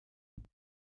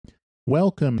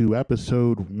Welcome to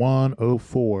episode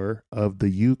 104 of the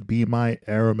You Be My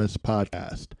Aramis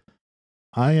podcast.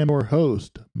 I am your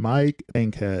host, Mike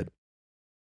Bankhead.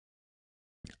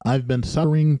 I've been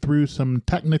suffering through some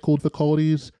technical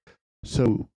difficulties,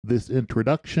 so this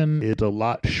introduction is a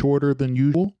lot shorter than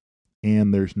usual,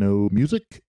 and there's no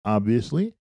music,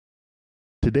 obviously.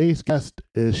 Today's guest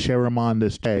is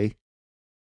Cherimondis J,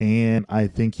 and I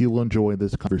think you'll enjoy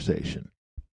this conversation.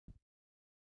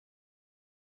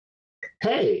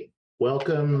 Hey,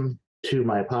 welcome to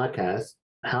my podcast.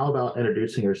 How about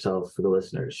introducing yourself for the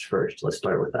listeners first? Let's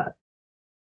start with that.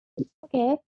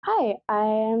 Okay. Hi, I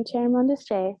am Cherimondis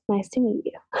J. Nice to meet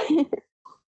you.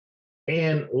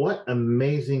 And what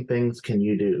amazing things can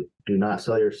you do? Do not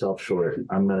sell yourself short.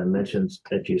 I'm going to mention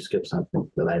if you skip something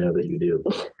that I know that you do.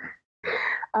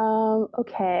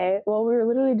 Okay. Well, we were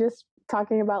literally just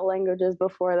talking about languages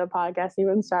before the podcast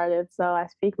even started. So I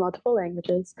speak multiple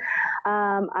languages.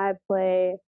 I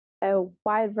play a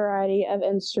wide variety of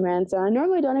instruments, and I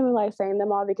normally don't even like saying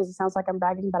them all because it sounds like I'm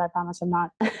bragging, but I promise I'm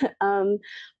not.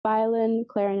 Violin,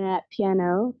 clarinet,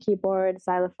 piano, keyboard,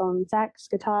 xylophone, sax,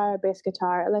 guitar, bass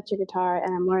guitar, electric guitar,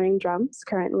 and I'm learning drums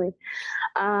currently.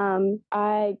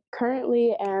 I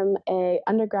currently am a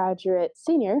undergraduate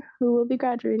senior who will be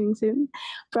graduating soon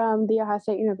from The Ohio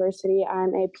State University.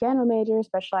 I'm a piano major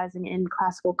specializing in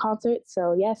classical concerts.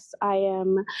 So yes, I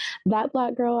am that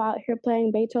Black girl out here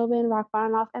playing Beethoven,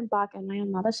 Rachmaninoff, and Bach, and I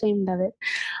am not ashamed of it.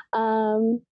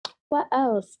 What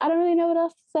else? I don't really know what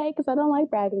else to say because I don't like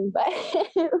bragging, but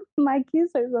Mike, you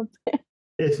say something.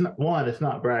 It's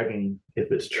not bragging if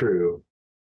it's true.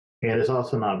 And it's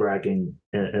also not bragging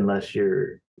unless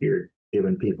you're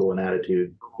giving people an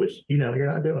attitude, which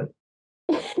you're not doing.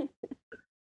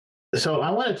 So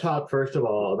I want to talk first of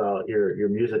all about your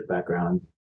music background.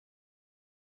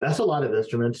 That's a lot of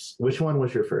instruments. Which one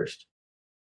was your first?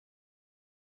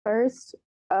 First,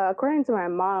 according to my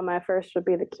mom, my first would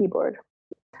be the keyboard.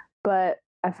 But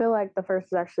I feel like the first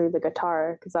is actually the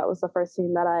guitar because that was the first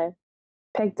thing that I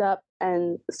picked up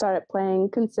and started playing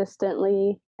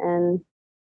consistently. And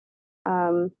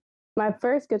my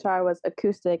first guitar was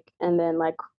acoustic, and then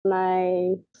like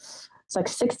when it's like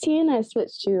 16, I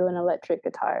switched to an electric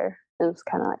guitar and was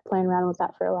kind of like playing around with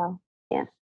that for a while. Yeah.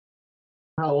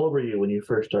 How old were you when you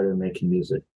first started making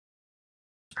music?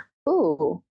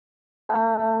 Ooh.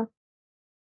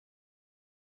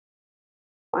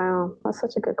 Wow, that's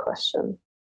such a good question.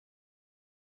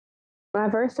 When I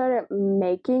first started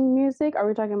making music, are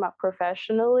we talking about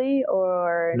professionally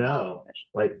or no?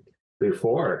 Like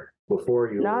before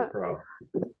you were a pro.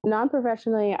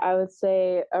 Non-professionally, I would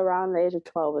say around the age of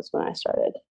 12 is when I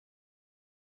started.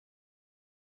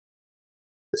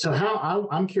 So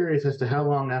I'm curious as to how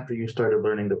long after you started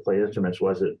learning to play instruments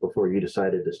was it before you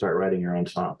decided to start writing your own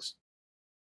songs?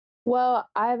 Well,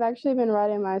 I've actually been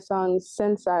writing my songs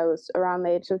since I was around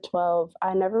the age of 12.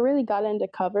 I never really got into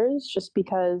covers just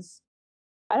because,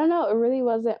 I don't know, it really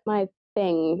wasn't my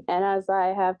thing. And as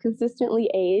I have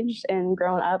consistently aged and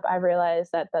grown up, I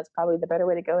realized that that's probably the better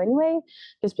way to go anyway,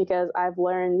 just because I've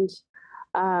learned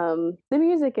the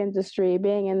music industry,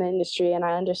 being in the industry, and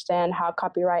I understand how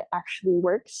copyright actually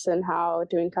works and how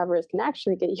doing covers can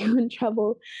actually get you in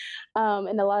trouble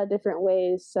in a lot of different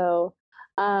ways. So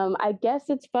I guess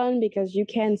it's fun because you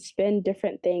can spin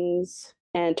different things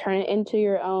and turn it into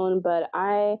your own, but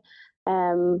I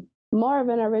am more of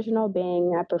an original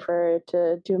being. I prefer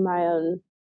to do my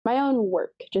own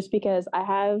work just because I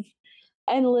have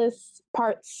endless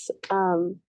parts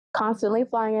constantly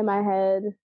flying in my head,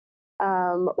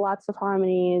 lots of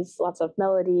harmonies, lots of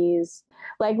melodies.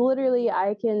 Like literally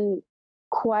I can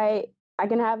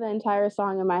have an entire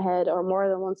song in my head or more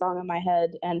than one song in my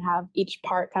head and have each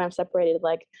part kind of separated.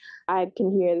 Like I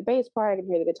can hear the bass part, I can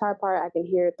hear the guitar part, I can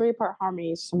hear 3-part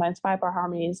harmonies, sometimes 5-part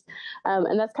harmonies.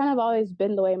 And that's kind of always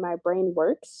been the way my brain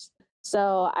works.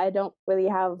 So I don't really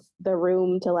have the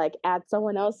room to like add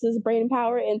someone else's brain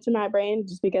power into my brain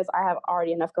just because I have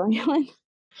already enough going on.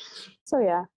 So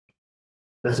yeah.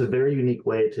 That's a very unique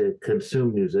way to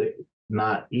consume music.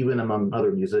 Not even among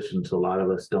other musicians, a lot of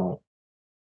us don't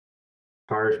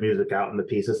parse music out into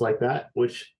pieces like that,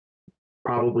 which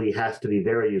probably has to be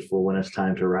very useful when it's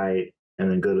time to write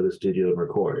and then go to the studio and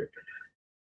record.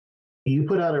 You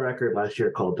put out a record last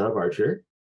year called Dove Archer,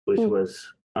 which was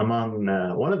among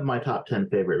one of my top 10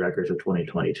 favorite records of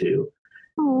 2022.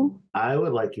 I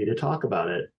would like you to talk about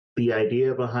it. The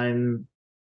idea behind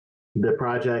the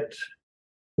project,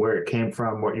 where it came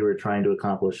from, what you were trying to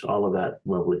accomplish, all of that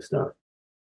lovely stuff.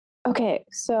 Okay,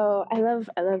 so I love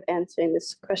answering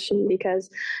this question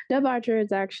because Dub Archer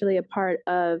is actually a part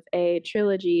of a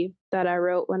trilogy that I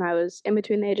wrote when I was in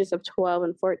between the ages of 12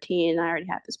 and 14. I already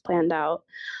had this planned out.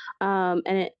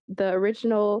 The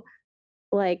original,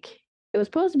 like, it was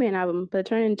supposed to be an album, but it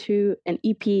turned into an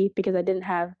EP because I didn't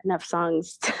have enough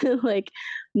songs to like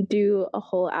do a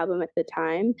whole album at the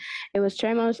time. It was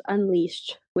Cherimondis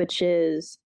Unleashed, which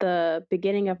is the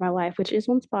beginning of my life, which is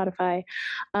on Spotify.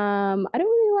 I don't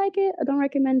really like it. I don't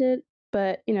recommend it,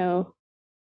 but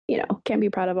can't be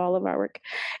proud of all of our work.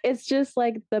 It's just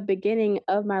like the beginning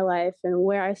of my life and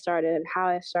where I started and how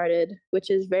I started, which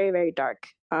is very, very dark.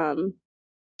 It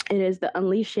is the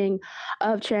unleashing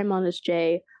of Cherimondis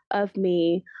J, of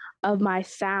me, of my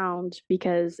sound,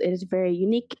 because it is very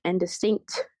unique and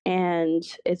distinct. And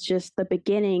it's just the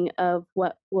beginning of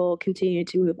what will continue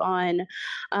to move on.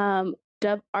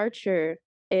 Dove Archer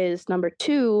is number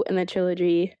two in the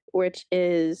trilogy, which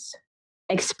is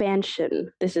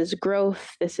expansion. This is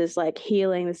growth. This is like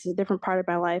healing. This is a different part of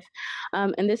my life.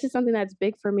 And this is something that's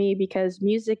big for me because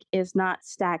music is not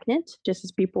stagnant, just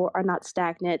as people are not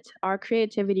stagnant. Our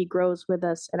creativity grows with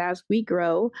us. And as we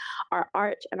grow, our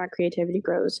art and our creativity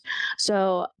grows.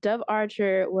 So Dove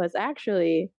Archer was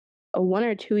actually a 1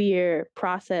 or 2 year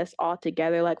process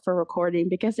altogether, like for recording,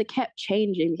 because it kept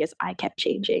changing because I kept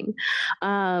changing.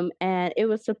 And it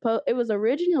was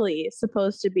originally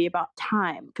supposed to be about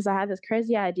time because I had this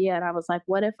crazy idea and I was like,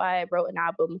 what if I wrote an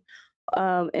album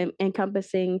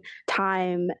encompassing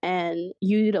time and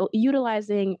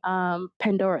utilizing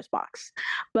Pandora's box.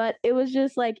 But it was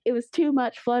just like, it was too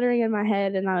much fluttering in my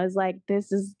head. And I was like,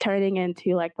 this is turning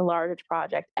into like the largest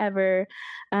project ever.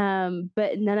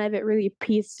 But none of it really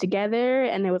pieced together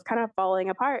and it was kind of falling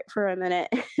apart for a minute.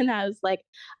 And I was like,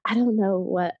 I don't know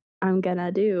what I'm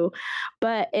gonna do.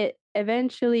 But it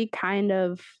eventually kind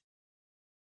of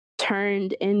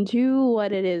turned into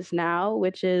what it is now,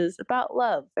 which is about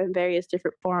love and various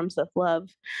different forms of love.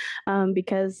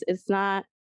 Because it's not,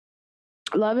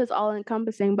 love is all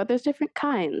encompassing, but there's different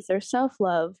kinds. There's self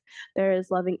love, there's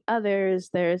loving others,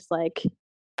 there's like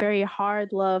very hard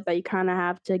love that you kind of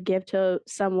have to give to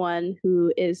someone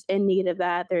who is in need of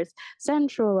that. There's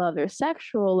sensual love, there's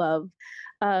sexual love.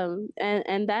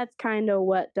 And that's kind of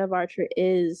what Dove Archer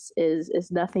is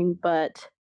nothing but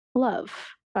love,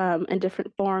 and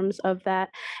different forms of that,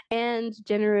 and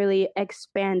generally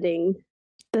expanding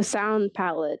the sound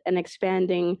palette and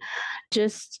expanding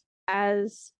just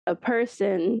as a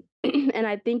person. And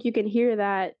I think you can hear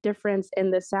that difference in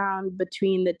the sound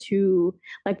between the two,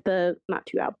 like the not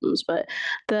two albums, but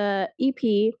the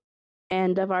EP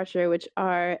and Dove Archer, which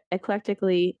are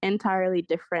eclectically entirely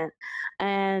different.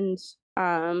 And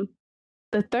um,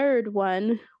 the third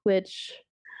one, which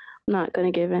I'm not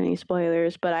going to give any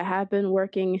spoilers, but I have been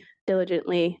working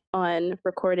diligently on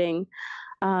recording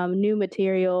new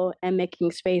material and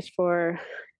making space for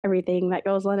everything that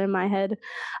goes on in my head.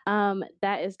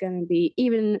 That is going to be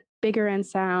even bigger in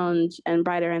sound and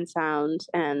brighter in sound,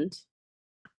 and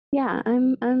yeah,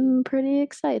 I'm pretty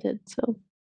excited. So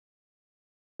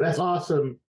That's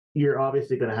awesome. You're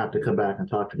obviously going to have to come back and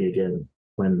talk to me again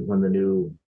when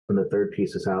the third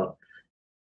piece is out.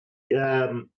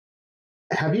 Um,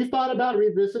 have you thought about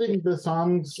revisiting the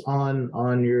songs on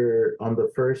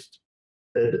the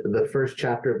first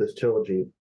chapter of this trilogy?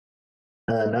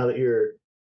 Now that you're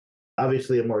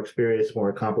obviously a more experienced, more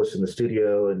accomplished in the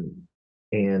studio,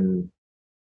 and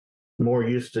more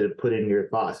used to putting your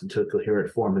thoughts into a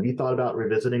coherent form, have you thought about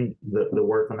revisiting the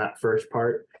work on that first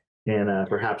part and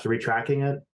perhaps retracking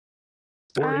it,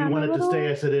 or do you I'm want a it to stay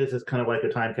little, as it is, as kind of like a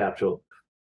time capsule?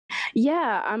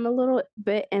 yeah, I'm a little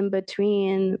bit in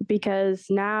between because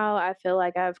now I feel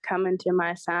like I've come into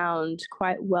my sound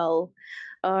quite well,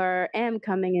 or am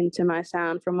coming into my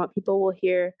sound from what people will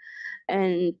hear.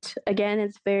 And again,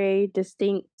 it's very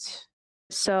distinct.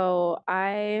 So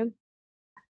I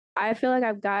feel like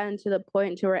I've gotten to the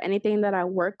point to where anything that I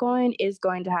work on is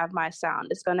going to have my sound.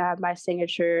 It's going to have my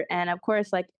signature, and of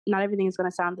course, like not everything is going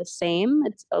to sound the same.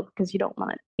 It's because you don't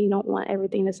want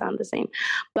everything to sound the same,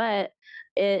 but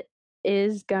it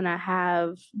is going to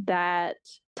have that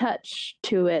touch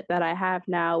to it that I have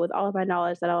now with all of my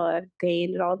knowledge that I've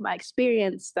gained and all of my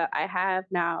experience that I have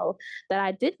now that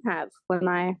I didn't have when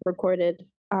I recorded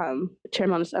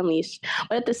Cherimondis Unleashed.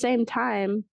 But at the same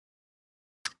time,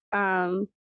 um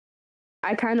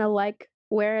I kind of like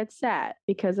where it's at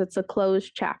because it's a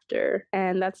closed chapter,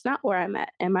 and that's not where I'm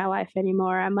at in my life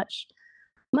anymore. I'm much,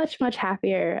 much, much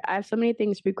happier. I have so many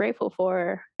things to be grateful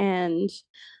for, and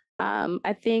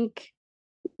I think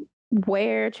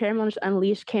where Ceremonies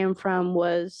Unleashed came from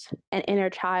was an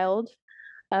inner child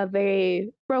a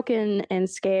very broken and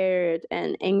scared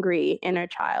and angry inner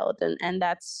child, and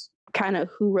that's kind of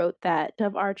who wrote that.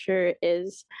 Dove Archer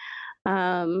is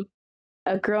um,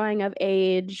 a growing of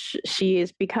age. She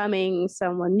is becoming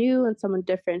someone new and someone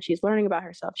different. She's learning about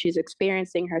herself. She's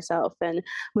experiencing herself, and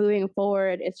moving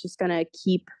forward, it's just gonna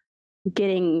keep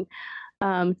getting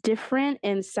different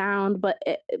in sound,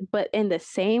 but in the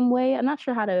same way. I'm not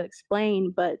sure how to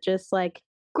explain, but just like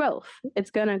growth,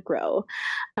 it's gonna grow.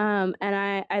 And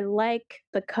I like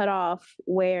the cutoff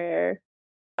where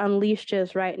Unleashed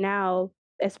is right now,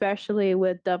 especially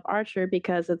with Dove Archer,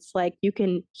 because it's like you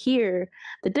can hear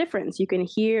the difference. You can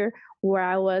hear where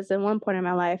I was in one point in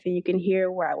my life, and you can hear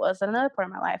where I was in another part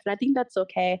of my life. And I think that's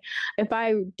okay. If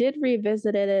I did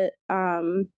revisit it,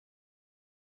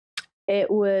 it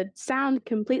would sound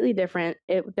completely different.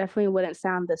 It definitely wouldn't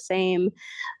sound the same.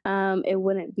 It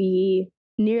wouldn't be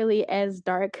nearly as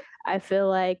dark, I feel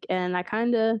like, and I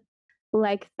kind of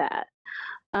like that.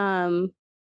 Um,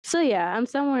 so yeah, I'm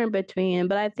somewhere in between,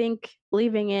 but I think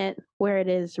leaving it where it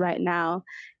is right now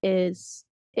is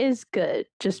good,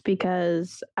 just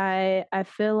because I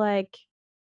feel like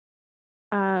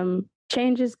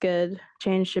change is good,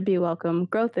 change should be welcome,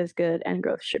 growth is good, and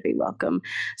growth should be welcome.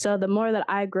 So the more that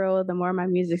I grow, the more my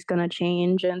music's gonna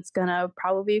change, and it's gonna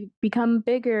probably become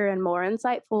bigger and more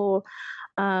insightful,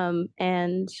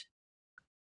 and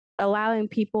allowing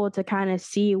people to kind of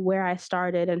see where I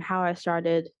started and how I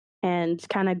started, and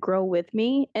kind of grow with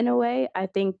me in a way. I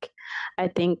think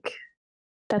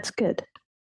that's good.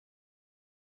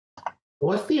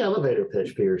 What's the elevator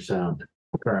pitch for your sound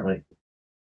currently?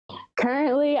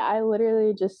 Currently, I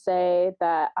literally just say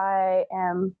that I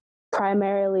am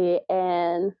primarily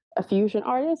a fusion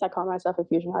artist. I call myself a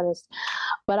fusion artist,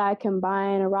 but I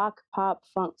combine rock, pop,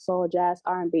 funk, soul, jazz,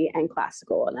 R&B, and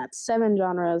classical, and that's 7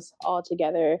 genres all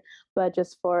together. But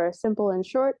just for simple and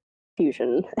short,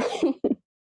 fusion.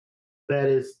 That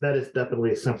is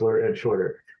definitely simpler and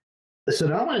shorter. So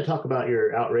now I want to talk about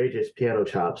your outrageous piano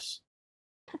chops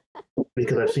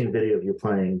because I've seen video of you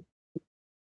playing,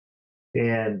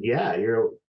 and yeah,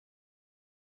 you're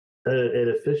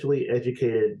an officially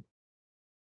educated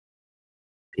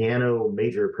piano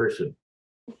major person.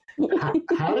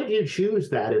 How did you choose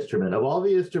that instrument of all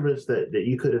the instruments that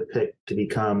you could have picked to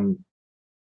become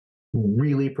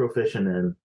really proficient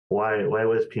in? Why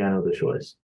was piano the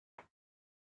choice?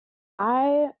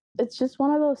 I It's just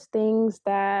one of those things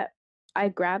that I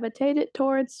gravitated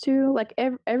towards too. Like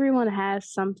everyone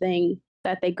has something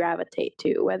that they gravitate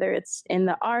to, whether it's in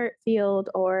the art field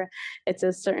or it's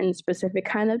a certain specific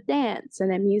kind of dance.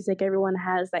 And in music, everyone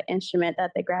has that instrument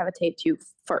that they gravitate to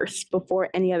first before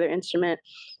any other instrument.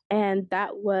 And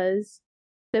that was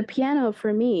the piano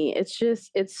for me. It's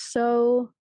so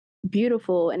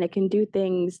beautiful, and it can do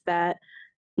things that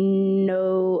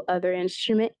no other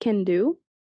instrument can do.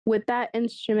 With that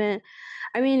instrument,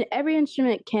 I mean, every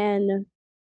instrument can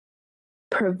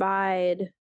provide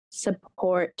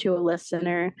support to a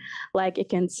listener. Like it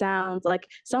can sound like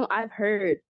some I've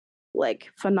heard like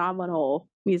phenomenal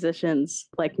musicians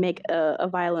like make a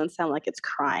violin sound like it's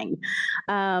crying.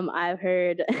 I've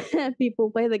heard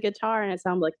people play the guitar and it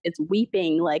sounds like it's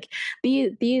weeping. Like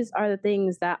these are the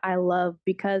things that I love,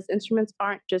 because instruments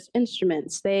aren't just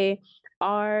instruments. They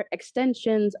are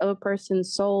extensions of a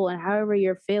person's soul, and however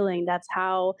you're feeling, that's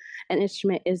how an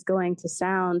instrument is going to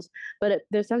sound. But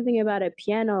there's something about a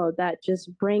piano that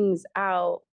just brings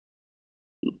out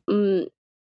mm,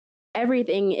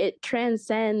 everything. It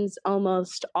transcends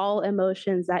almost all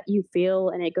emotions that you feel,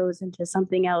 and it goes into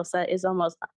something else that is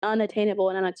almost unattainable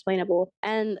and unexplainable.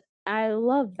 And I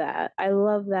love that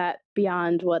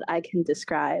beyond what I can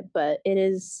describe. But it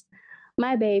is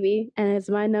my baby, and it's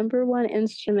my number one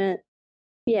instrument.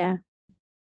 Yeah.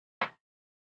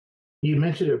 You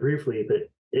mentioned it briefly,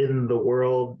 but in the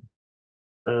world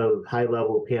of high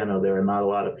level piano, there are not a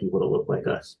lot of people that look like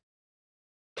us.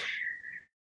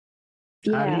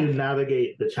 How do Yeah. you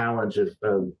navigate the challenge of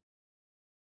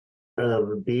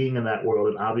being in that world?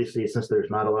 And obviously, since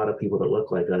there's not a lot of people that look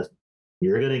like us,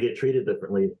 you're going to get treated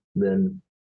differently than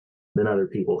other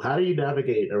people. How do you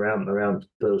navigate around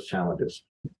those challenges?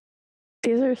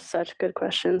 These are such good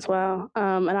questions. Wow.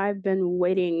 And I've been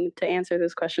waiting to answer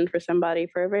this question for somebody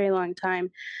for a very long time,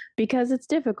 because it's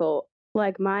difficult.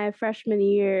 Like my freshman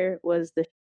year was the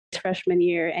freshman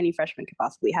year any freshman could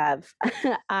possibly have.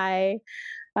 I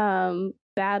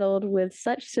battled with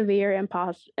such severe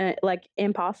like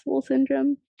impossible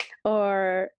syndrome,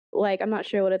 or like I'm not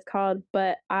sure what it's called,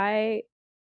 but I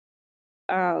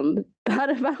thought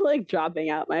about like dropping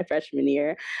out my freshman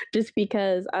year, just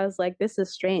because I was like, this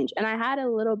is strange. And I had a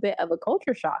little bit of a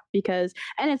culture shock, because,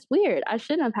 and it's weird, I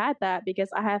shouldn't have had that, because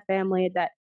I have family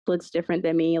that looks different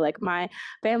than me. Like my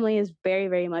family is very,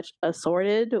 very much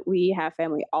assorted. We have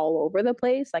family all over the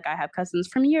place. Like I have cousins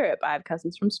from Europe, I have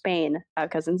cousins from Spain, I have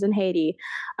cousins in Haiti.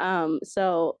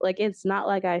 So like it's not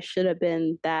like I should have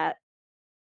been that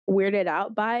weirded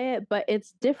out by it, but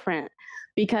it's different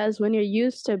because when you're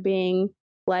used to being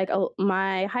like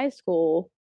my high school,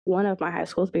 one of my high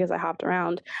schools, because I hopped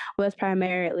around, was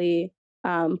primarily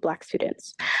Black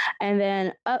students. And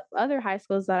then other high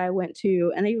schools that I went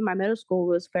to, and even my middle school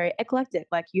was very eclectic.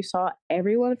 Like you saw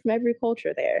everyone from every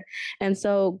culture there. And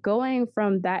so going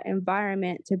from that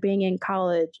environment to being in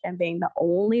college and being the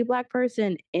only Black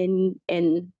person in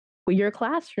your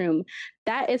classroom,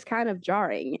 that is kind of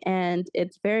jarring and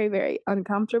it's very, very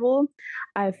uncomfortable.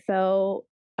 I felt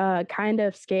kind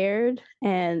of scared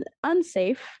and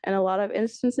unsafe in a lot of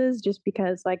instances just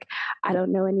because, like, I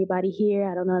don't know anybody here.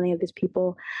 I don't know any of these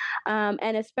people.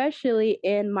 And especially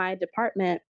in my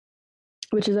department,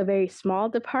 which is a very small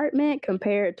department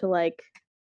compared to like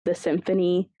the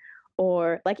symphony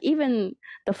or like even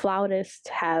the flautists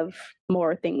have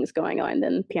more things going on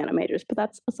than piano majors, but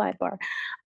that's a sidebar.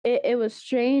 It was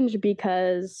strange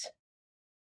because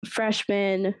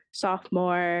freshman,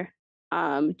 sophomore,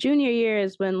 junior year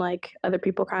is when like other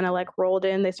people kind of like rolled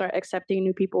in. They start accepting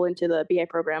new people into the BA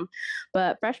program.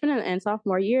 But freshman and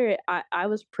sophomore year, I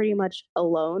was pretty much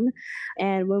alone.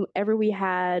 And whenever we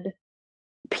had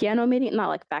piano meeting, not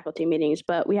like faculty meetings,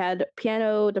 but we had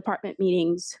piano department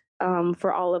meetings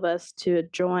for all of us to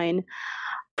join.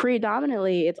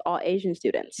 Predominantly, it's all Asian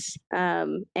students,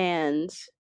 and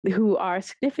who are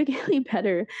significantly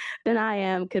better than I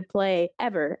am could play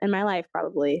ever in my life,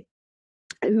 probably.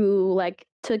 Who like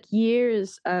took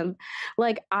years.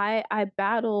 Like I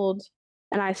battled,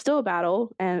 and I still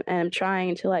battle, and I'm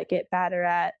trying to like get better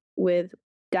at with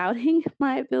doubting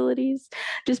my abilities,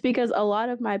 just because a lot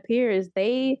of my peers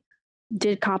they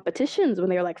did competitions when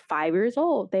they were like 5 years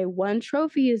old. They won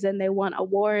trophies and they won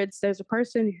awards. There's a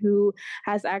person who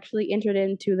has actually entered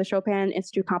into the Chopin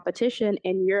Institute competition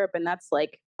in Europe, and that's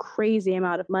like crazy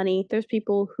amount of money. There's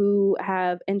people who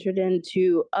have entered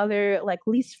into other like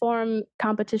least form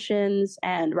competitions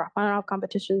and Rachmaninoff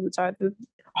competitions, which are the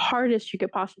hardest you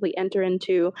could possibly enter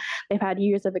into. They've had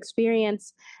years of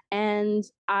experience, and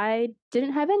I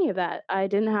didn't have any of that. I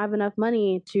didn't have enough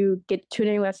money to get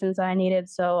tutoring lessons that I needed,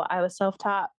 so I was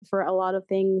self-taught for a lot of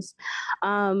things.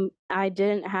 I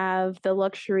didn't have the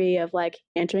luxury of like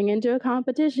entering into a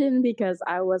competition because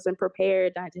I wasn't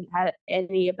prepared. I didn't have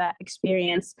any of that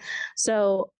experience.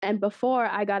 So, and before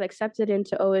I got accepted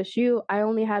into OSU, I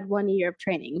only had 1 year of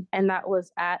training, and that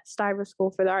was at Stiver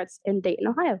School for the Arts in Dayton,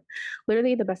 Ohio.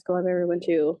 Literally the best school I've ever went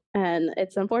to. And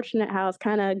it's unfortunate how it's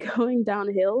kind of going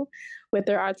downhill with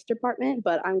their arts department,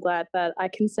 but I'm glad that I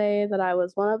can say that I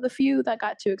was one of the few that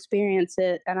got to experience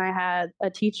it. And I had a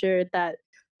teacher that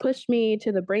pushed me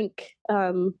to the brink,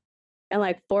 and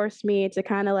like forced me to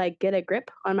kind of like get a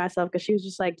grip on myself, because she was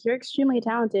just like, you're extremely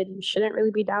talented, you shouldn't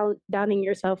really be doubting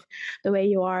yourself the way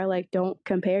you are, like don't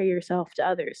compare yourself to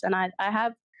others. And I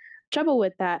have trouble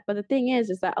with that, but the thing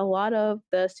is that a lot of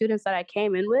the students that I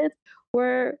came in with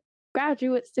were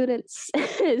graduate students.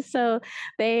 So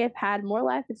they have had more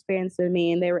life experience than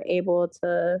me, and they were able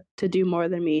to do more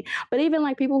than me. But even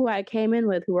like people who I came in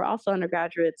with who were also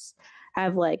undergraduates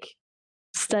have like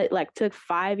like took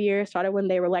 5 years, started when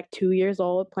they were like 2 years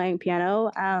old playing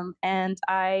piano, and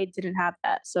I didn't have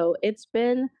that. So it's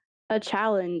been a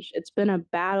challenge, it's been a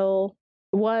battle,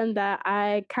 one that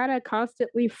I kind of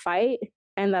constantly fight,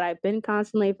 and that I've been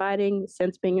constantly fighting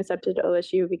since being accepted to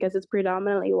OSU, because it's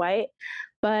predominantly white.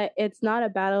 But it's not a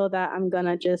battle that I'm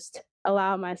gonna just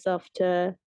allow myself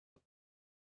to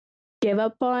give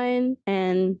up on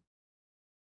and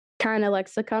kind of like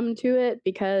succumb to it,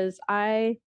 because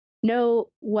I know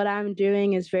what I'm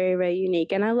doing is very, very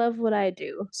unique and I love what I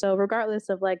do. So regardless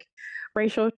of like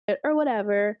racial shit or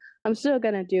whatever, I'm still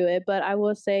gonna do it. But I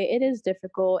will say it is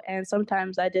difficult, and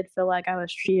sometimes I did feel like I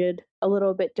was treated a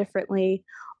little bit differently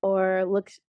or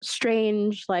looked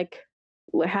strange, like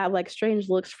have like strange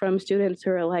looks from students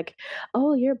who are like,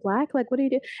 oh, you're Black, like what do you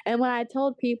do? And when I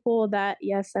told people that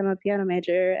yes, I'm a piano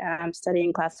major and I'm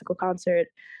studying classical concert,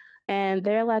 and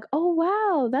they're like, "Oh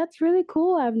wow, that's really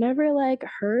cool. I've never like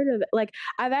heard of it." Like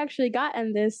I've actually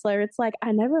gotten this where it's like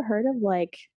I never heard of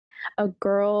like a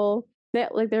girl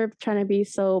that like they're trying to be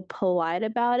so polite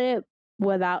about it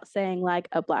without saying like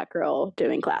a Black girl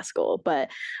doing classical, but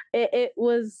it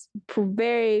was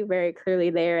very, very clearly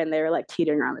there, and they were like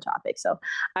teetering around the topic. So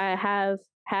I have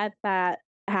had that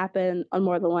happen on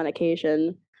more than one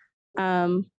occasion.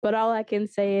 But all I can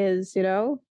say is,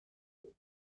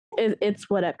 it's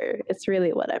whatever. It's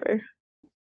really whatever.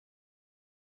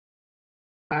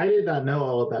 I did not know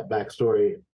all of that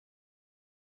backstory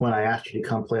when I asked you to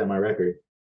come play on my record.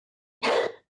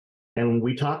 And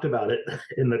we talked about it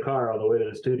in the car on the way to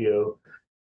the studio.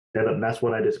 And that's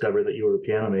when I discovered that you were a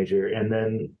piano major. And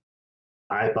then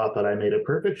I thought that I made a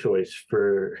perfect choice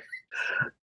for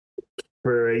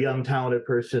a young talented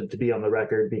person to be on the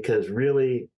record, because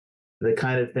really the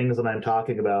kind of things that I'm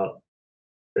talking about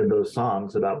in those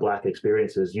songs about Black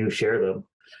experiences, you share them.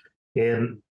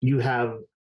 And you have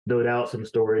no doubt some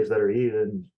stories that are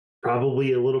even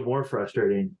probably a little more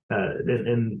frustrating,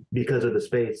 and because of the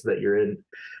space that you're in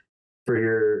for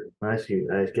your, I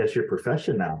guess your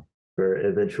profession now, or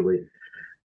eventually.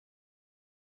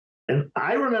 And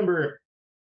I remember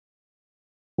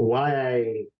why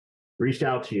I reached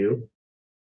out to you,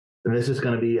 and this is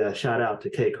going to be a shout out to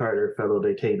Kate Carter, fellow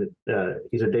Dayton.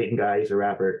 He's a Dayton guy. He's a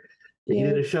rapper. Yeah. He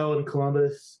did a show in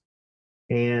Columbus,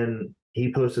 and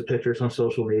he posted pictures on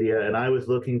social media. And I was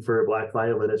looking for a Black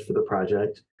violinist for the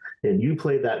project, and you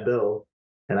played that bill.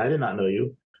 And I did not know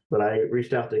you, but I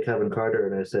reached out to Kevin Carter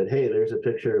and I said, "Hey, there's a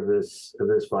picture of this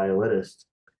violinist.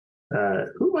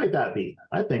 Who might that be?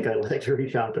 I think I'd like to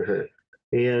reach out to her."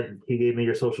 And he gave me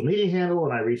your social media handle,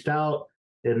 and I reached out.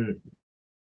 And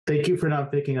thank you for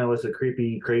not thinking I was a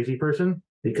creepy, crazy person,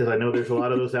 because I know there's a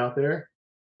lot of those out there.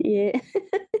 Yeah.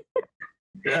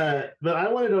 But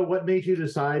I want to know what made you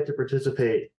decide to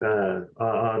participate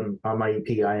on my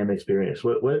EP, I Am Experience.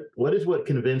 What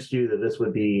convinced you that this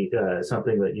would be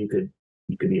something that you could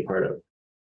be a part of?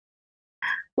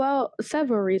 Well,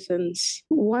 several reasons.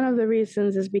 One of the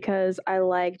reasons is because I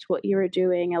liked what you were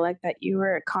doing. I liked that you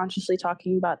were consciously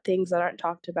talking about things that aren't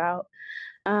talked about.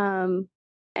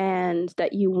 And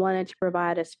that you wanted to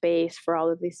provide a space for all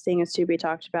of these things to be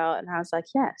talked about. And I was like,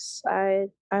 yes, I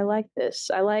like this.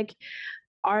 I like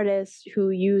artists who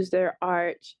use their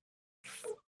art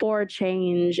for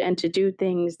change and to do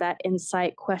things that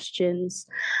incite questions,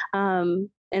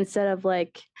 instead of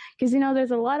because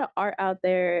there's a lot of art out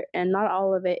there and not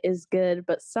all of it is good,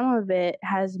 but some of it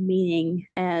has meaning,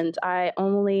 and I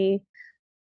only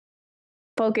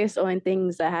focus on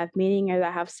things that have meaning or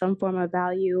that have some form of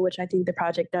value, which I think the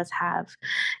project does have.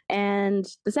 And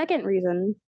the second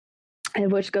reason, and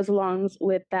which goes along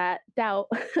with that doubt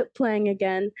playing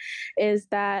again, is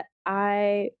that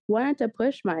I wanted to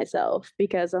push myself,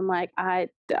 because I'm like,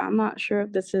 I'm not sure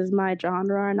if this is my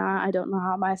genre or not. I don't know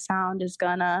how my sound is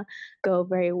gonna go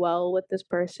very well with this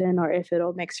person, or if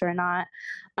it'll mix or not.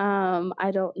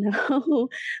 I don't know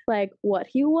what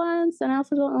he wants, and I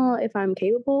also don't know if I'm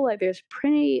capable. There's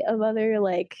plenty of other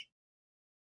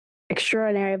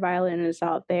extraordinary violinists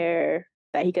out there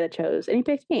that he could have chose, and he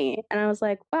picked me, and I was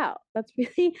like, wow, that's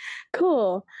really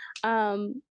cool.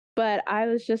 But I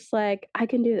was just like, I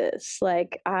can do this.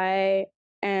 I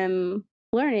am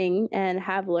learning and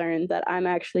have learned that I'm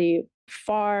actually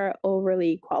far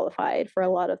overly qualified for a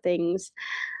lot of things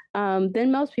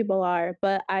than most people are,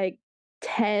 but I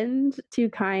tend to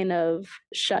kind of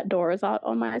shut doors out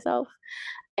on myself.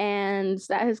 And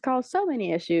that has caused so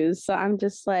many issues. So I'm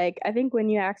just I think when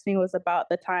you asked me was about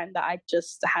the time that I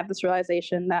just had this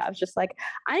realization that I was just like,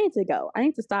 I need to go. I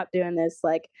need to stop doing this.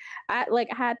 I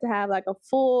had to have a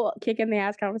full kick in the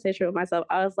ass conversation with myself.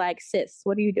 I was like, sis,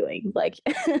 what are you doing?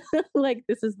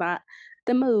 This is not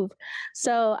the move.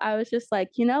 So I was just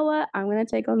like, you know what? I'm going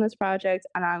to take on this project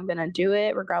and I'm going to do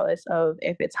it regardless of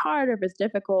if it's hard or if it's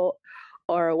difficult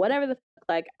or whatever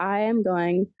I am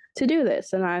going to do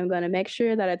this, and I'm going to make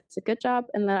sure that it's a good job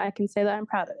and that I can say that I'm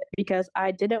proud of it, because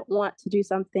I didn't want to do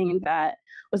something that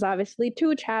was obviously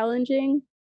too challenging,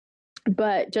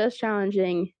 but just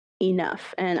challenging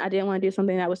enough. And I didn't want to do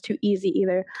something that was too easy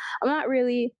either. I'm not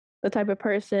really the type of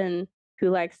person who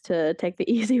likes to take the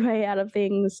easy way out of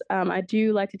things. I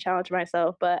do like to challenge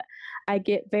myself, but I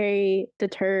get very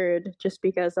deterred just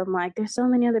because I'm like, there's so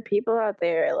many other people out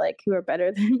there who are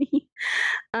better than me.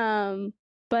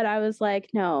 But I was like,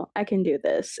 no, I can do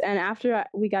this. And after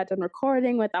we got done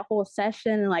recording with that whole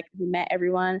session and we met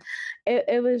everyone,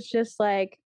 it was just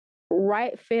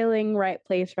right feeling, right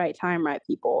place, right time, right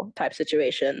people type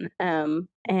situation.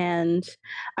 And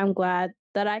I'm glad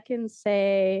that I can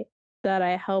say that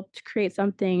I helped create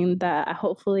something that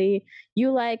hopefully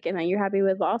you like and that you're happy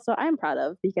with, but also I'm proud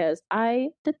of because I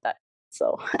did that.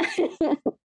 So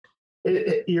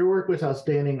your work was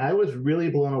outstanding. I was really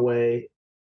blown away.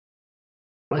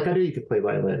 I knew you could play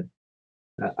violin.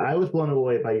 I was blown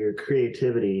away by your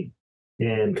creativity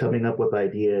and coming up with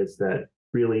ideas that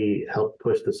really help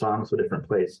push the songs to a different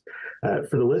place.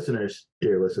 For the listeners,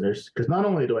 dear listeners, because not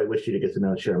only do I wish you to get to know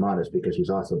Cherimondis because she's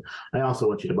awesome, I also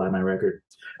want you to buy my record.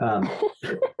 I'm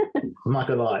not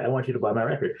gonna lie, I want you to buy my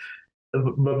record.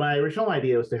 but my original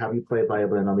idea was to have you play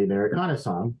violin on the Americana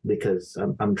song because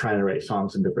I'm trying to write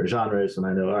songs in different genres, and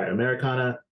I know, all right,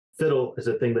 Americana fiddle is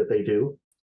a thing that they do,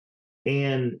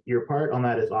 and your part on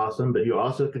that is awesome. But you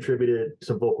also contributed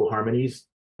some vocal harmonies,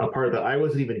 a part that I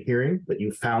wasn't even hearing, but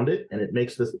you found it, and it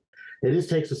makes this. It just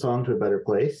takes the song to a better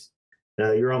place.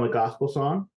 You're on the gospel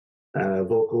song,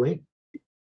 vocally,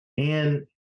 and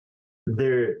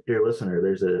dear listener,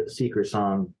 there's a secret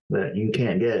song that you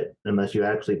can't get unless you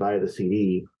actually buy the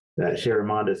CD that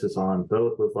Cherimondis is on,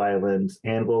 both with violins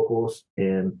and vocals.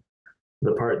 And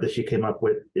the part that she came up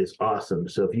with is awesome.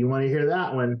 So if you want to hear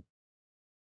that one,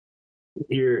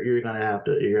 you're gonna have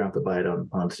to buy it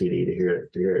on CD to hear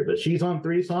it. But she's on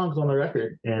 3 songs on the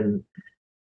record, and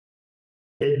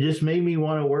it just made me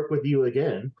want to work with you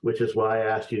again, which is why I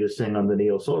asked you to sing on the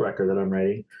neo soul record that I'm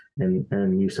writing,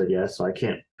 and you said yes. So I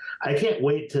can't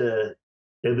wait to.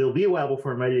 It'll be a while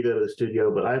before I'm ready to go to the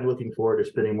studio, but I'm looking forward to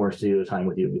spending more studio time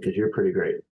with you because you're pretty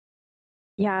great.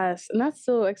 Yes, and that's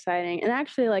so exciting. And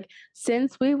actually, like,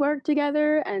 since we work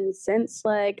together and since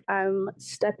like I'm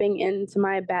stepping into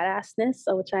my badassness,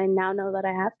 which I now know that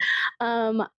I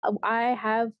have, I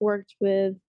have worked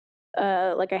with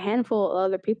like a handful of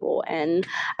other people, and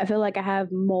I feel like I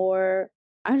have more.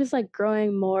 I'm just like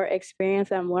growing more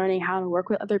experience. I'm learning how to work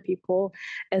with other people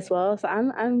as well. So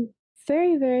I'm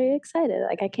very very excited.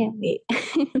 Like I can't wait.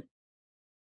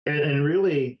 And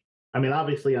really, I mean,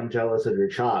 obviously, I'm jealous of your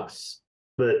chops,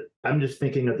 but I'm just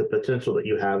thinking of the potential that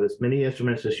you have. As many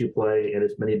instruments as you play and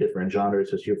as many different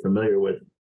genres as you're familiar with.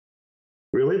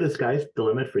 Really, the sky's the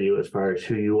limit for you as far as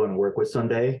who you want to work with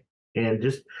someday. And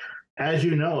just as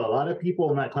you know, a lot of people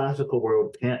in that classical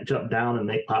world can't jump down and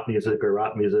make pop music or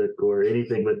rock music or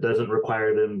anything that doesn't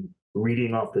require them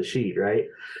reading off the sheet, right?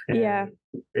 And Yeah.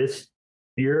 it's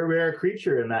you're a rare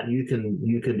creature in that you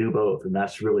can do both, and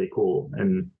that's really cool.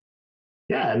 And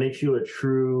yeah, it makes you a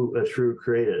true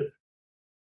creative.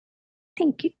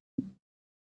 Thank you.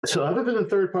 So other than the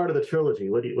third part of the trilogy,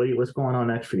 what's going on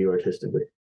next for you artistically?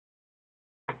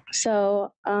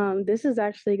 So this is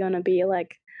actually gonna be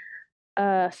like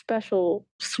a special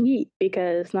suite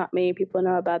because not many people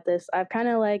know about this. I've kind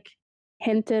of like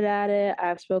hinted at it.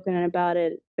 I've spoken about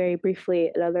it very briefly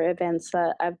at other events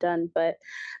that I've done, but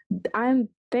I'm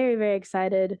very, very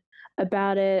excited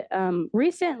about it.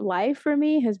 Recent life for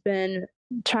me has been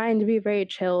trying to be very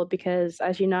chill because,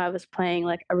 as you know, I was playing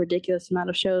like a ridiculous amount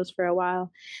of shows for a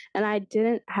while, and I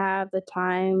didn't have the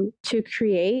time to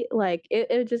create. Like,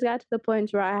 it just got to the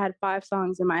point where I had 5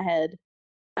 songs in my head.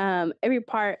 Every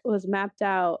part was mapped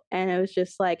out, and it was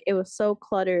just like it was so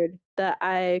cluttered that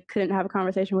I couldn't have a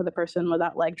conversation with a person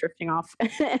without like drifting off. And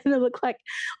it looked like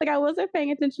I wasn't paying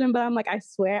attention, but I'm like, I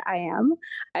swear I am.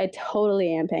 I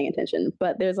totally am paying attention,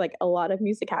 but there's like a lot of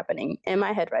music happening in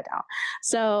my head right now.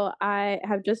 So I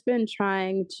have just been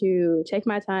trying to take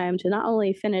my time to not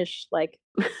only finish like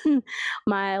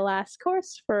my last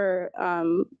course for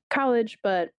college,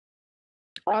 but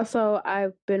also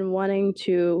I've been wanting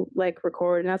to like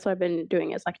record, and that's what I've been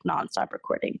doing is like nonstop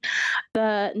recording.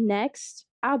 The next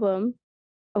album,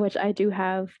 which I do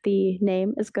have the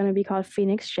name, is going to be called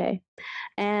Phoenix J,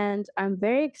 and I'm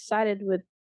very excited with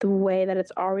the way that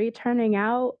it's already turning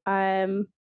out. How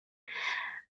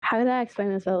did I explain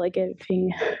this without like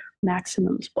giving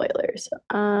maximum spoilers?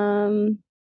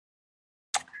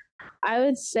 I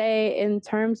would say in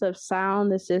terms of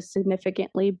sound, this is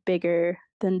significantly bigger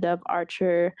than Dove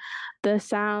Archer. The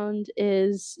sound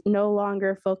is no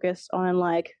longer focused on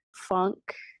like funk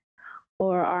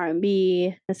or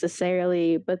R&B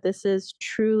necessarily, but this is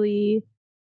truly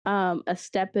a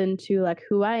step into like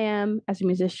who I am as a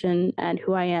musician and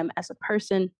who I am as a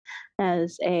person,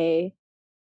 as a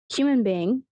human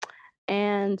being.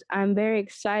 And I'm very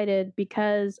excited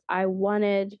because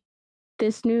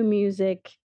this new music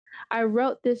I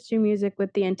wrote this new music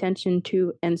with the intention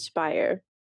to inspire.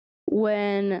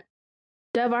 When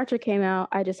Dove Archer came out,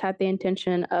 I just had the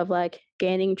intention of like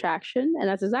gaining traction, and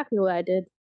that's exactly what I did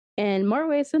in more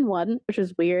ways than one, which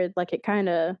is weird. Like it kind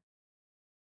of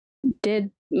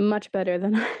did much better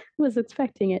than I was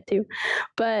expecting it to.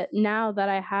 But now that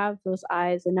I have those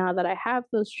eyes and now that I have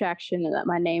those traction and that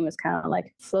my name is kind of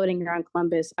like floating around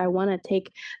Columbus, I want to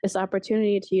take this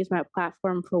opportunity to use my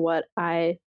platform for what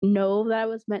I know that I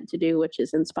was meant to do, which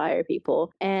is inspire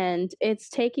people. And it's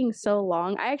taking so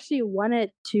long. I actually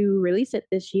wanted to release it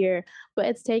this year, but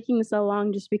it's taking so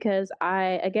long just because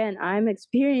I'm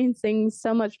experiencing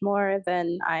so much more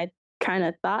than I kind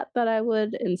of thought that I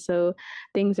would. And so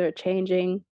things are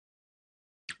changing.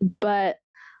 But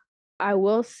I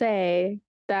will say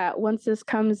that once this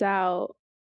comes out,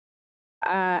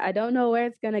 I don't know where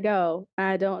it's going to go.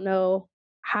 I don't know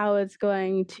how it's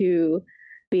going to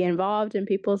be involved in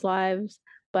people's lives,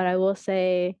 but I will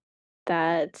say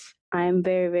that I'm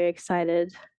very, very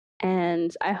excited,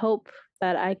 and I hope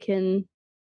that I can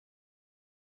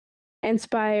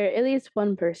inspire at least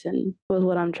one person with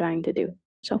what I'm trying to do.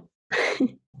 So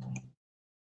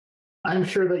I'm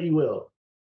sure that you will.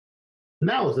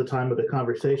 Now is the time of the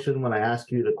conversation when I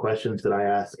ask you the questions that I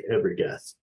ask every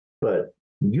guest. But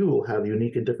you will have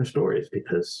unique and different stories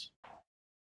because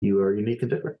you are unique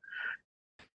and different.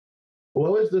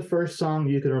 What was the first song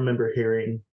you can remember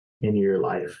hearing in your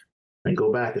life? And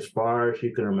go back as far as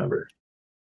you can remember.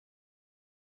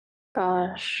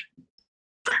 gosh,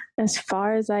 as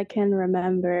far as I can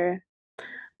remember,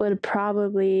 would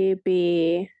probably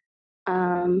be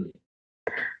um,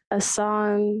 a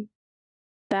song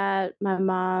that my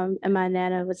mom and my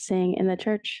nana would sing in the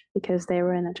church because they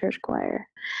were in the church choir.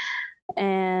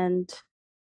 And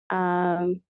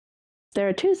there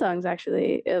are two songs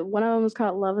actually. One of them was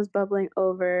called "Love Is Bubbling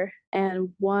Over," and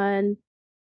one,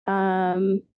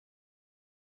 um,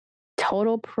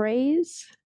 "Total Praise,"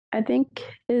 I think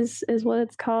is what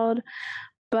it's called.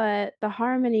 But the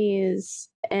harmonies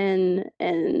uh,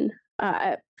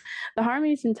 the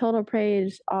harmonies in "Total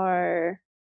Praise" are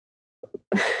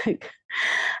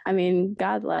I mean,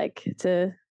 godlike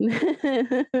to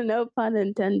no pun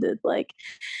intended. Like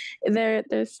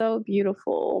they're so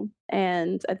beautiful,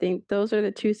 and I think those are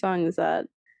the two songs that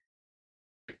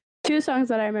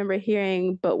I remember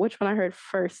hearing. But which one I heard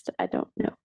first, I don't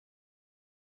know.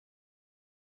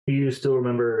 Do you still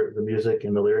remember the music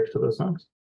and the lyrics to those songs?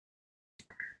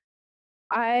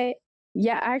 I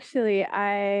Yeah, actually,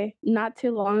 I not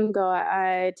too long ago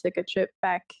I took a trip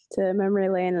back to memory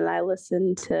lane and I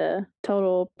listened to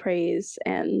Total Praise,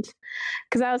 and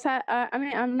because I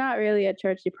mean, I'm not really a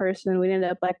churchy person. We ended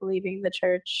up like leaving the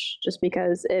church just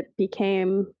because it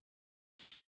became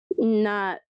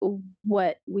not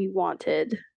what we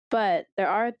wanted. But there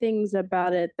are things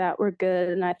about it that were good,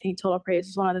 and I think Total Praise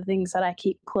is one of the things that I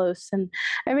keep close. And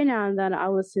every now and then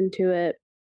I'll listen to it.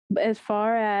 But as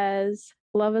far as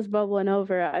Love Is Bubbling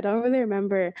Over, I don't really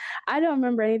remember. I don't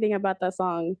remember anything about that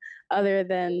song other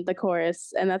than the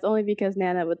chorus, and that's only because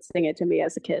Nana would sing it to me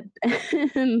as a kid,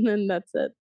 and then that's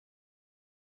it.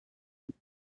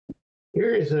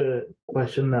 Here is a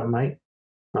question that might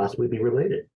possibly be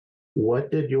related. What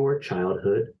did your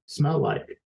childhood smell like?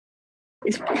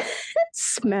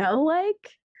 Smell like?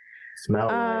 Smell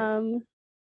like. Um,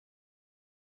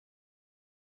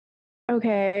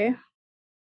 okay.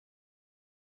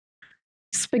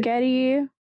 Spaghetti,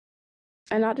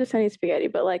 and not just any spaghetti,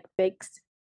 but like baked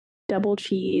double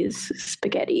cheese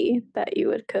spaghetti that you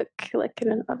would cook like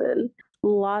in an oven.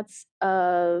 Lots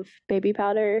of baby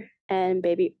powder and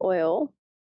baby oil.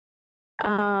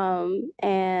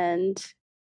 And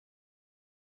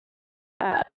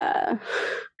uh, uh,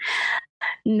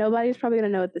 nobody's probably gonna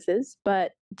know what this is,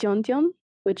 but jjondjeon,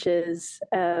 which is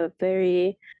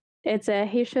it's a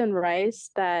Haitian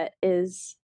rice that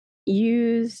is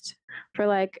used for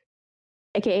like,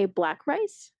 aka black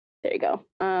rice. There you go.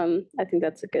 I think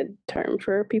that's a good term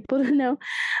for people to know.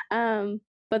 Um,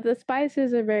 but the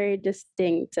spices are very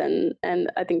distinct, and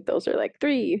I think those are like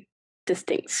three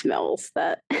distinct smells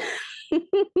that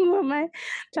what my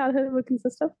childhood would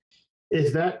consist of.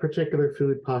 Is that particular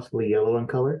food possibly yellow in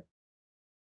color?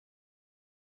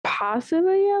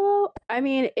 Possibly yellow. I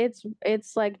mean,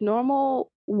 it's like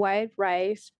normal white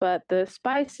rice, but the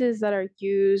spices that are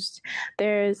used,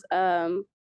 there's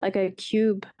like a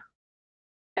cube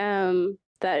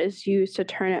that is used to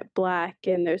turn it black,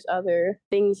 and there's other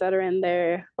things that are in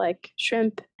there like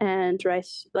shrimp and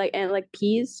rice, like and like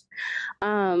peas.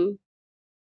 Um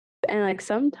and like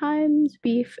sometimes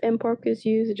beef and pork is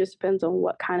used. It just depends on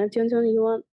what kind of jjajang you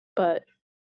want. But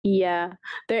yeah,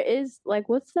 there is like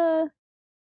what's the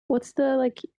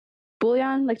like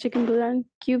bouillon, like chicken bouillon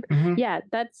cube? Mm-hmm. Yeah,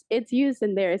 it's used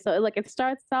in there. So like it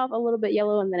starts off a little bit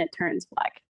yellow and then it turns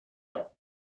black.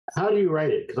 How do you write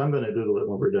it? Because I'm going to Google it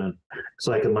when we're done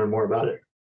so I can learn more about it.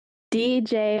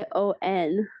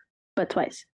 DJON, but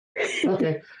twice.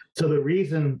 Okay. So the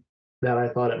reason that I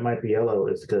thought it might be yellow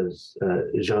is because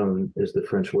jaune is the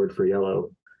French word for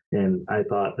yellow. And I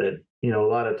thought that, a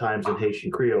lot of times in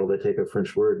Haitian Creole, they take a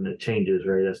French word and it changes,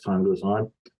 right, as time goes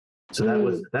on. So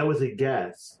that was a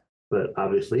guess, but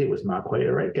obviously it was not quite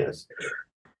a right guess.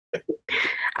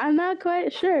 I'm not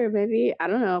quite sure. Maybe I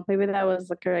don't know. Maybe that was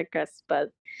the correct guess, but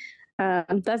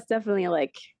that's definitely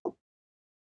like,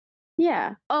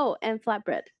 yeah. Oh, and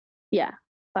flatbread. Yeah,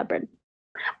 flatbread.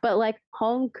 But like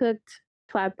home cooked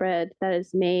flatbread that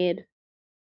is made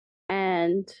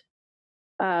and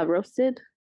roasted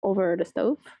over the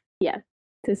stove. Yeah,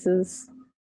 this is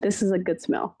this is a good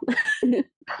smell.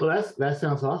 Well, that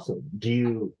sounds awesome.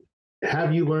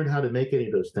 Have you learned how to make any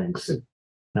of those things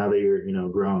now that you're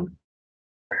grown?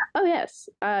 Oh yes,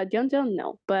 don't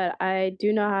know, but I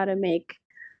do know how to make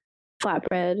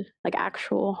flatbread, like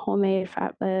actual homemade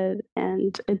flatbread,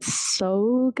 and it's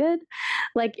so good.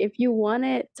 Like if you want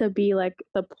it to be like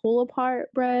the pull apart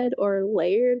bread or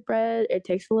layered bread, it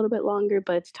takes a little bit longer,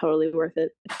 but it's totally worth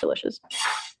it. It's delicious.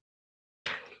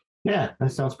 Yeah,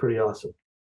 that sounds pretty awesome.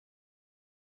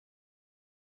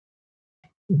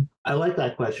 I like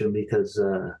that question because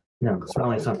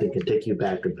smelling something can take you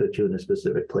back and put you in a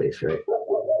specific place, right?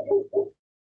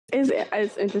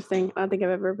 It's interesting. I don't think I've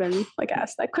ever been like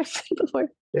asked that question before.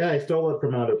 Yeah, I stole it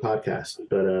from another podcast,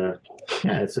 but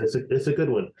yeah, it's a good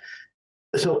one.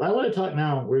 So I want to talk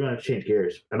now. We're going to change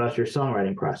gears about your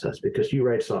songwriting process because you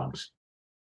write songs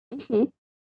Hmm.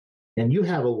 and you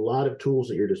have a lot of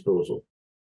tools at your disposal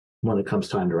when it comes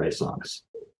time to write songs.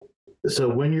 So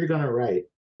when you're going to write,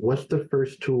 what's the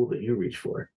first tool that you reach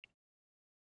for?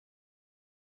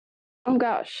 Oh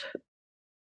gosh,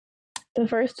 the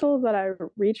first tool that I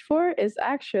reach for is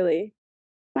actually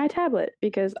my tablet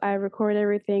because I record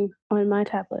everything on my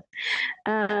tablet.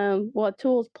 Well,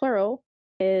 tools plural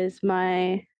is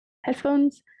my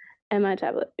headphones and my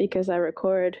tablet because I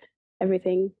record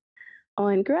everything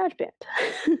on GarageBand.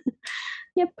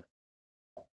 Yep.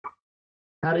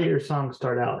 How do your songs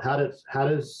start out? How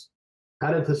does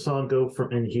the song go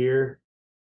from in here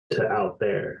to out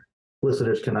there?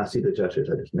 Listeners cannot see the gestures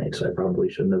I just made, so I probably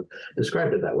shouldn't have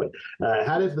described it that way.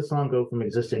 How does the song go from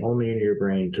existing only in your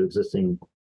brain to existing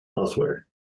elsewhere?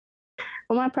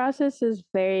 Well, my process is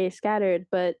very scattered,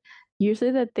 but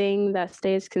usually the thing that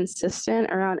stays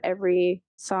consistent around every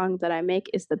song that I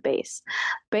make is the bass.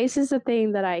 Bass is the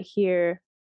thing that I hear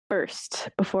first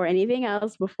before anything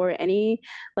else, before any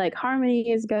like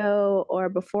harmonies go or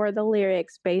before the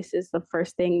lyrics. Bass is the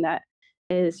first thing that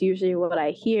is usually what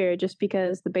I hear just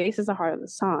because the bass is the heart of the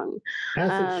song. As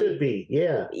it Um, should be,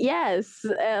 yeah. yes,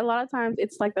 a lot of times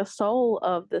it's like the soul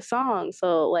of the song.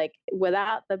 So like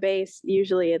without the bass,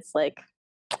 usually it's like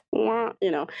wah,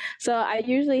 so I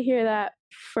usually hear that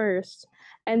first,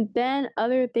 and then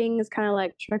other things kind of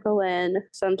like trickle in.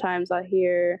 Sometimes I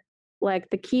hear like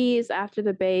the keys after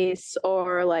the bass,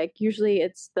 or like usually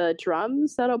it's the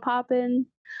drums that'll pop in,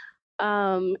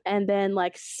 and then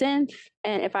like synth.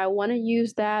 And if I want to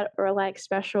use that or like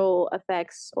special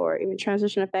effects or even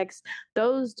transition effects,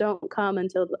 those don't come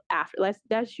until after.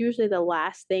 That's usually the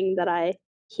last thing that I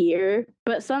hear.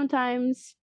 But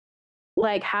sometimes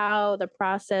like how the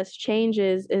process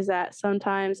changes is that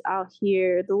sometimes I'll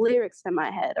hear the lyrics in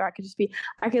my head, or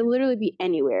I could literally be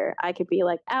anywhere. I could be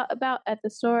like out about at the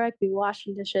store, I could be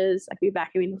washing dishes, I could be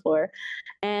vacuuming the floor.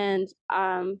 And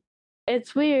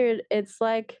it's weird. It's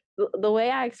like the way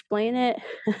I explain it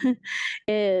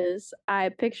is I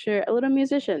picture a little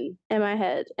musician in my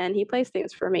head and he plays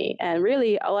things for me. And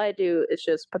really all I do is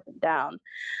just put them down.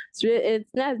 It's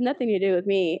has nothing to do with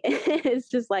me. It's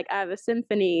just like I have a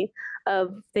symphony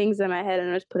of things in my head and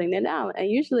I'm just putting them down. And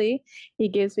usually he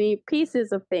gives me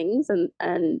pieces of things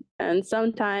and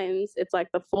sometimes it's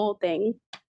like the full thing.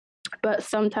 But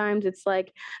sometimes it's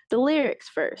like the lyrics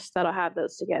first that'll have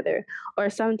those together. Or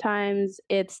sometimes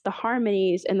it's the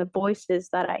harmonies and the voices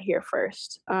that I hear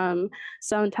first.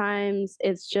 Sometimes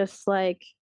it's just like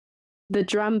the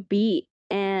drum beat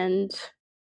and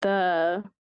the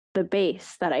the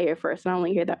bass that I hear first. And I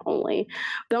only hear that only.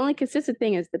 The only consistent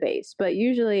thing is the bass, but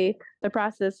usually the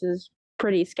process is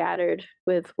pretty scattered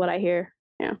with what I hear.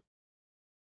 Yeah.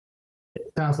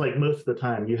 It sounds like most of the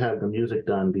time you have the music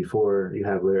done before you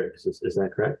have lyrics. Is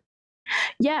that correct?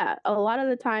 Yeah, a lot of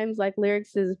the times, like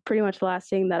lyrics is pretty much the last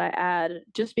thing that I add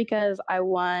just because I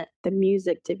want the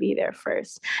music to be there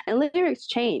first. And lyrics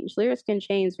change. Lyrics can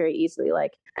change very easily.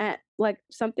 Like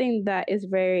something that is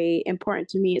very important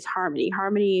to me is harmony.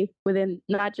 Harmony within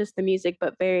not just the music,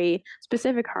 but very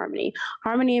specific harmony.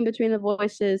 Harmony in between the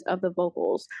voices of the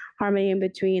vocals, harmony in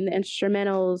between the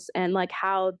instrumentals and like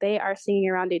how they are singing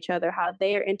around each other, how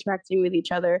they are interacting with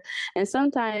each other. And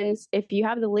sometimes if you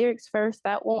have the lyrics first,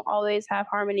 that won't always have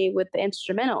harmony with the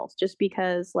instrumentals just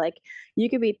because like you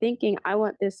could be thinking, I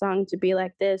want this song to be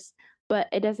like this, but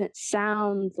it doesn't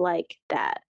sound like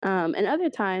that. And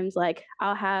other times, like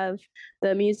I'll have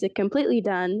the music completely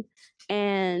done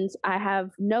and I have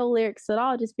no lyrics at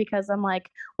all just because I'm like,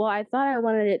 well, I thought I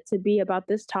wanted it to be about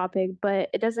this topic, but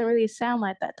it doesn't really sound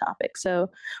like that topic.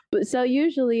 So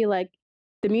usually, like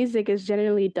the music is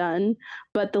generally done,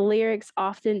 but the lyrics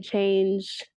often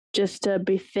change just to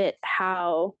befit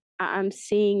how I'm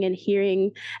seeing and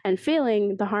hearing and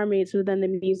feeling the harmonies within the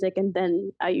music, and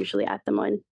then I usually add them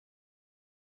on.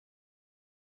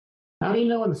 How do you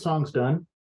know when the song's done?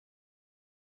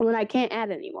 When I can't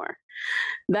add anymore.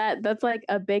 That's like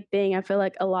a big thing. I feel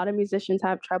like a lot of musicians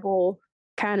have trouble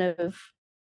kind of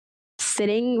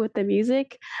sitting with the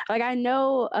music. Like I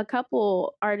know a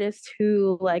couple artists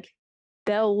who like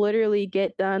they'll literally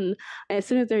get done and as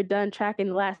soon as they're done tracking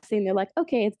the last thing, they're like,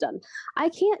 okay, it's done. I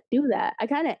can't do that. I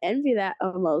kind of envy that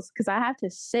almost because I have to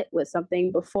sit with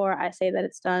something before I say that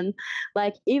it's done.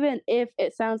 Like even if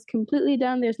it sounds completely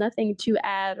done, there's nothing to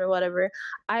add or whatever,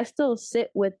 I still sit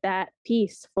with that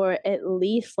piece for at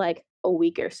least like a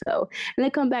week or so and then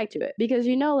come back to it because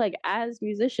like as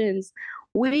musicians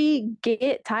we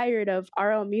get tired of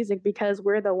our own music because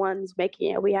we're the ones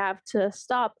making it. We have to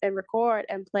stop and record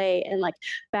and play and like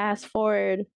fast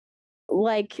forward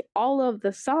like all of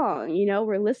the song,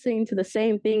 we're listening to the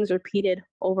same things repeated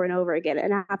over and over again.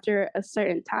 And after a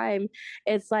certain time,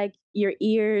 it's like your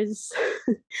ears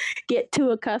get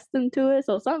too accustomed to it.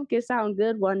 So something can sound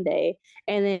good one day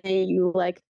and then you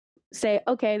like say,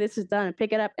 okay, this is done, and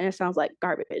pick it up and it sounds like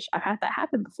garbage. I've had that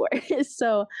happen before.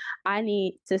 So I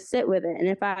need to sit with it. And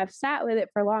if I've sat with it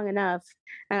for long enough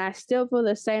and I still feel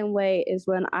the same way as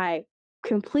when I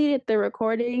completed the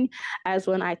recording as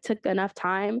when I took enough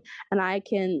time and I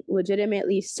can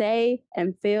legitimately say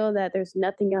and feel that there's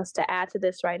nothing else to add to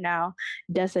this right now,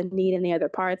 it doesn't need any other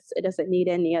parts, it doesn't need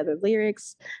any other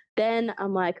lyrics, then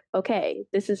I'm like, okay,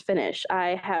 this is finished.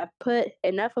 I have put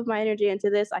enough of my energy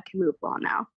into this. I can move on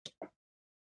now.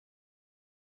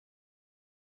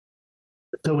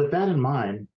 So, with that in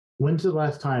mind, when's the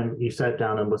last time you sat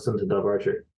down and listened to Dove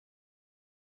Archer?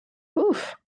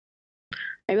 Oof,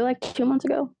 maybe like 2 months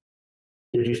ago.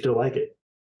 Did you still like it?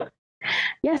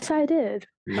 Yes, I did.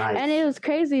 Nice. And it was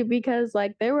crazy because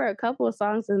like there were a couple of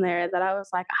songs in there that I was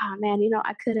like, oh man,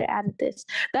 I could have added this.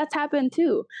 That's happened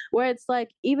too, where it's like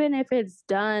even if it's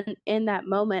done in that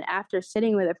moment after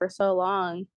sitting with it for so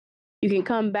long, you can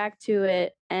come back to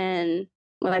it and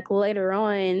like later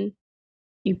on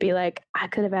you'd be like, I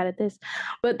could have added this.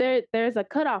 But there's a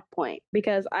cutoff point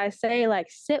because I say like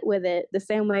sit with it the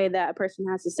same way that a person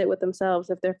has to sit with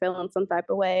themselves if they're feeling some type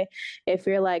of way. If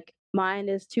you're like mind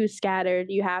is too scattered,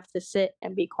 you have to sit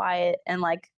and be quiet and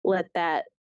like let that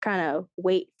kind of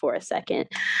wait for a second.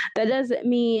 That doesn't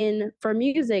mean for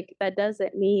music, that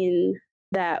doesn't mean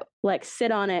that like sit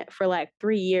on it for like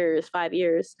 3 years, 5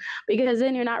 years, because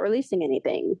then you're not releasing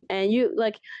anything. And you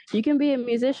can be a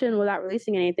musician without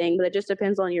releasing anything, but it just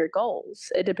depends on your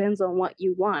goals. It depends on what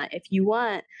you want. If you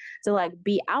want to like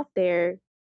be out there,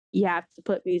 you have to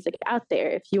put music out there.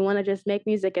 If you want to just make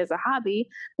music as a hobby,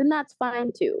 then that's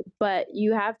fine too. But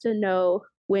you have to know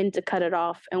when to cut it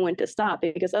off and when to stop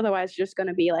because otherwise you're just going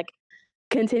to be like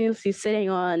continuously sitting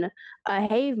on a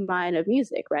hive mind of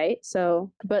music, right?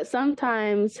 So, but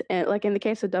sometimes, and like in the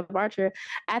case of Dove Archer,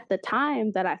 at the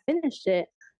time that I finished it,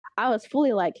 I was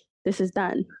fully like, this is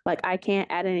done. Like, I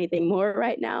can't add anything more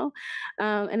right now.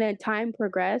 And then time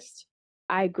progressed.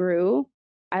 I grew.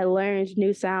 I learned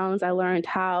new sounds. I learned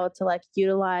how to like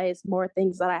utilize more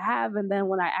things that I have. And then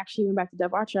when I actually went back to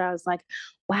Dove Archer, I was like,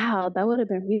 wow, that would have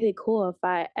been really cool if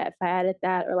I added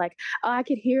that, or like, oh, I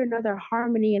could hear another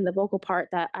harmony in the vocal part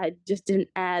that I just didn't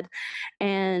add.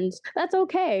 And that's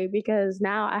okay because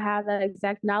now I have that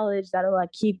exact knowledge that'll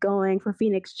like keep going for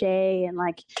Phoenix J and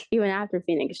like even after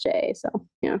Phoenix J. So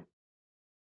yeah.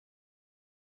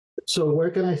 So, where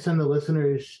can I send the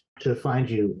listeners to find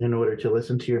you in order to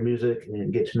listen to your music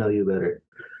and get to know you better?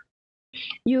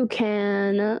 You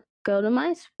can go to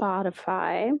my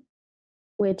Spotify,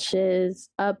 which is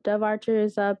up, Dove Archer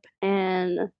is up,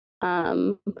 and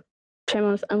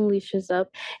Cherimondis Unleashed is up.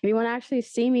 If you want to actually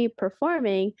see me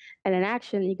performing and in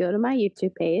action, you go to my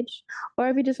YouTube page. Or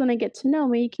if you just want to get to know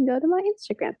me, you can go to my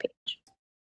Instagram page.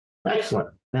 Excellent.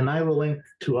 And I will link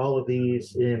to all of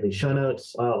these in the show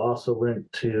notes. I'll also link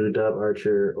to Dove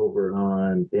Archer over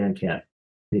on Bandcamp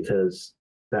because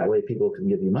that way people can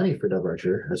give you money for Dove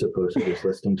Archer as opposed to just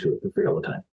listening to it for free all the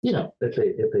time.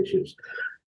 If they choose.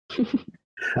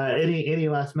 Any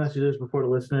last messages before the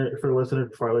listener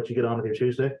before I let you get on with your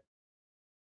Tuesday?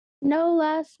 No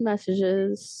last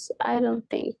messages, I don't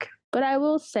think. But I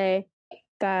will say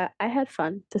that I had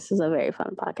fun. This is a very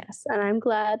fun podcast. And I'm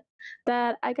glad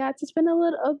that I got to spend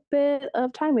a bit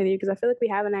of time with you because I feel like we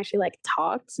haven't actually like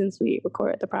talked since we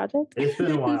recorded the project. It's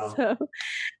been a while. So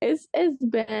it's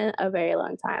been a very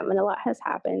long time and a lot has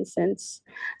happened since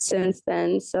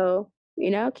then. So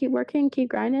keep working, keep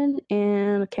grinding,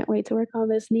 and I can't wait to work on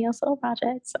this neo soul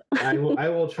project. So. I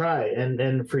will try.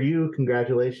 And for you,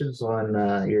 congratulations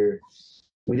on your.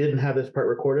 We didn't have this part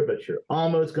recorded, but you're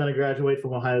almost going to graduate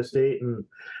from Ohio State, and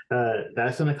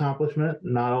that's an accomplishment.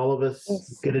 Not all of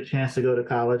us get a chance to go to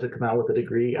college and come out with a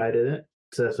degree. I didn't.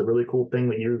 So that's a really cool thing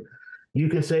that you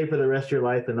can say for the rest of your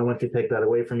life, and no one can take that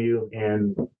away from you.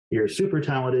 And you're super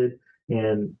talented.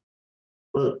 And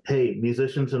look, hey,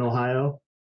 musicians in Ohio,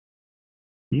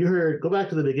 go back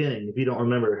to the beginning if you don't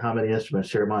remember how many instruments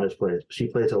Cherimondis plays. She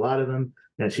plays a lot of them,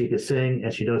 and she can sing,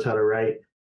 and she knows how to write.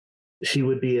 She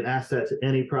would be an asset to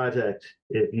any project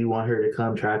if you want her to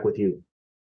come track with you.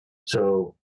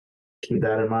 So keep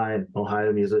that in mind,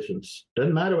 Ohio musicians.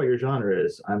 Doesn't matter what your genre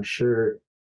is. I'm sure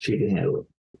she can handle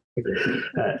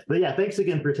it. But yeah, thanks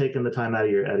again for taking the time out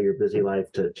of your busy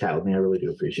life to chat with me. I really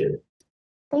do appreciate it.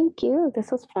 Thank you.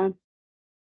 This was fun.